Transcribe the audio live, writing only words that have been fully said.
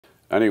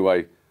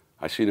Anyway,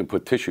 I seen him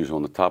put tissues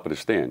on the top of the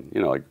stand,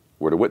 you know, like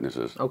where the witness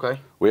is. Okay.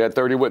 We had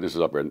 30 witnesses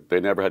up there. They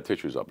never had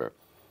tissues up there.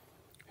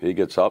 He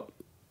gets up.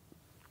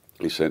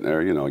 He's sitting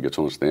there, you know, he gets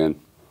on the stand.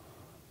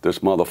 This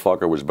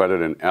motherfucker was better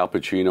than Al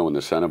Pacino in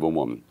The Scent of a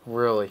Woman.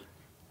 Really?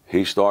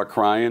 He started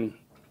crying.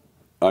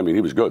 I mean,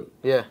 he was good.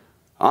 Yeah.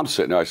 I'm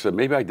sitting there. I said,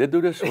 maybe I did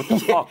do this? What the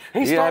fuck?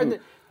 He started.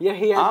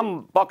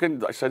 I'm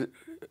fucking. I said,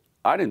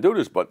 I didn't do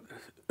this, but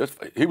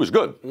he was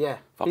good. Yeah.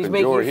 Fucking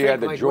jury. He had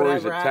the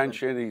jury's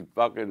attention. He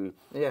fucking.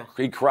 Yeah.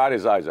 He cried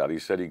his eyes out. He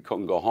said he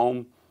couldn't go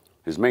home.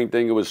 His main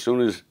thing was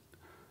soon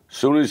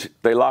as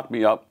they locked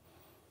me up,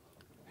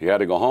 he had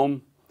to go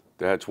home.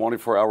 They had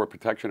 24-hour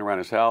protection around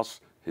his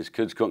house. His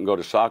kids couldn't go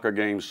to soccer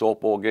games,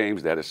 softball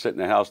games. They had to sit in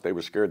the house. They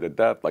were scared to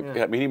death. Like,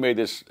 I mean, he made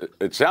this,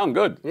 it sound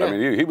good. Yeah. I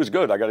mean, he was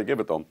good. I got to give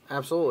it to him.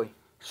 Absolutely.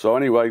 So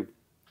anyway,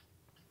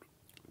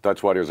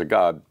 that's why there's a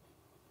God.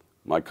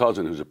 My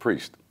cousin, who's a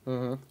priest,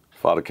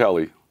 Father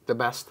Kelly. The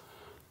best.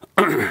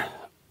 Now,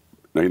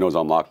 he knows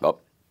I'm locked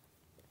up.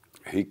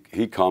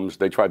 He comes.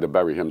 They tried to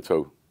bury him,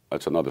 too.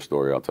 That's another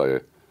story, I'll tell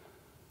you.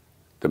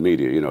 The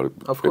media, you know,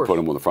 they put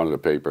him on the front of the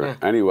paper.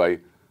 Yeah. Anyway,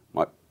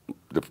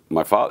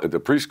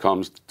 the priest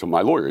comes to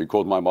my lawyer. He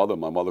called my mother.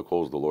 My mother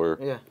calls the lawyer.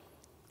 Yeah.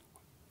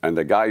 And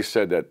the guy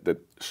said that as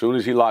soon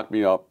as he locked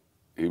me up,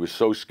 he was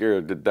so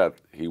scared to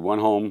death. He went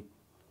home,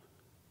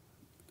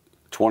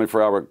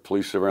 24-hour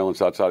police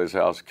surveillance outside his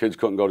house. Kids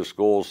couldn't go to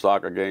school,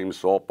 soccer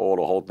games, softball,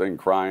 the whole thing,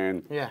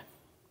 crying. Yeah.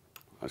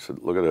 I said,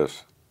 look at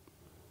this.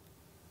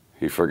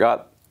 He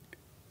forgot.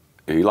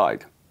 He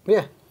lied.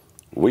 Yeah.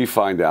 We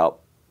find out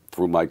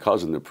through my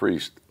cousin, the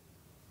priest,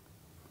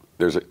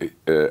 there's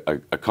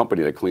a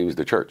company that cleans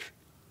the church.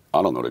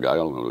 I don't know the guy. I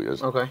don't know who he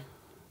is. Okay.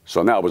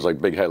 So now it was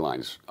like big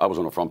headlines. I was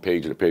on the front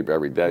page of the paper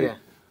every day. Yeah.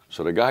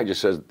 So the guy just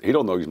says, he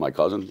don't know he's my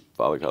cousin,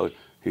 Father Kelly.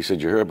 He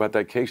said, you hear about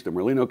that case, the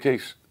Merlino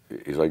case?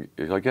 He's like,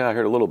 yeah, I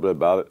heard a little bit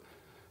about it.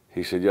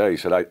 He said, yeah. He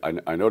said,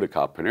 I know the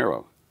cop,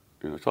 Pinero.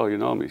 You know, so you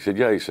know him. He said,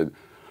 yeah. He said,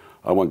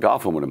 I went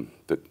golfing with him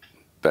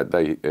that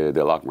day.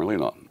 They locked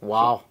Merlino up.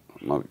 Wow.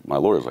 So my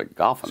lawyer's like,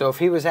 golfing. So if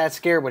he was that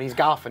scared, but he's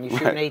golfing, he's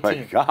shooting 18.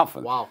 Right,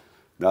 golfing. Wow.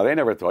 Now, they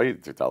never thought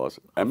he'd tell us.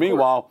 And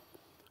meanwhile,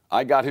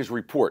 I got his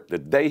report the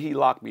day he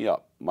locked me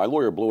up. My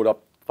lawyer blew it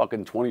up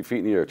fucking 20 feet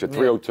in the air. It's a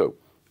 302.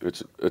 Yeah.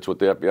 It's what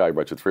the FBI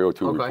writes, a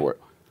 302 report.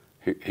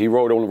 He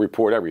wrote on the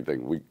report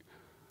everything. We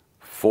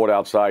fought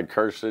outside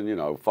cursing, you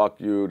know, fuck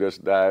you, this,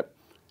 that.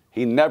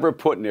 He never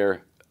put in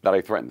there that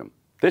I threatened him.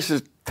 This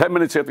is 10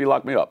 minutes after he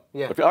locked me up.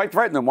 Yeah. If I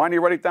threatened him, why didn't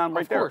you write it down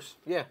right there? Of course,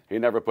 yeah. He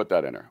never put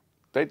that in there.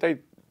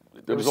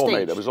 It was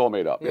all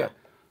made up, yeah.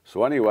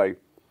 So anyway,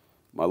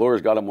 my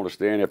lawyer's got him on the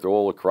stand after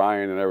all the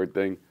crying and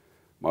everything.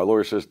 My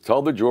lawyer says,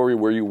 tell the jury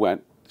where you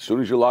went. As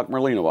soon as you lock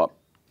Merlino up,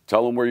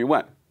 tell them where you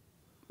went.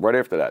 Right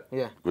after that.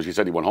 Yeah. Because he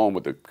said he went home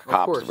with the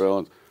cops,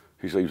 surveillance.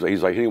 He's like, he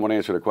didn't want to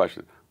answer the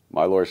question.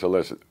 My lawyer said,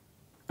 listen.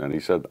 And he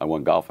said, I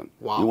went golfing.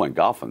 Wow. You went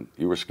golfing?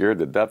 You were scared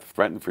to death,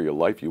 threatened for your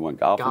life, you went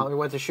golfing? We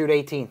went to shoot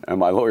 18. And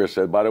my lawyer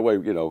said, by the way,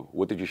 you know,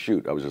 what did you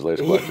shoot? That was his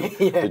last question.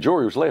 Yeah. The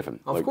jury was laughing.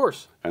 Of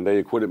course. And they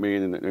acquitted me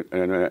in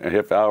a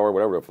half hour,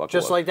 whatever the fuck.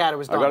 Just like that, it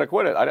was done. I got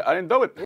acquitted. I didn't do it.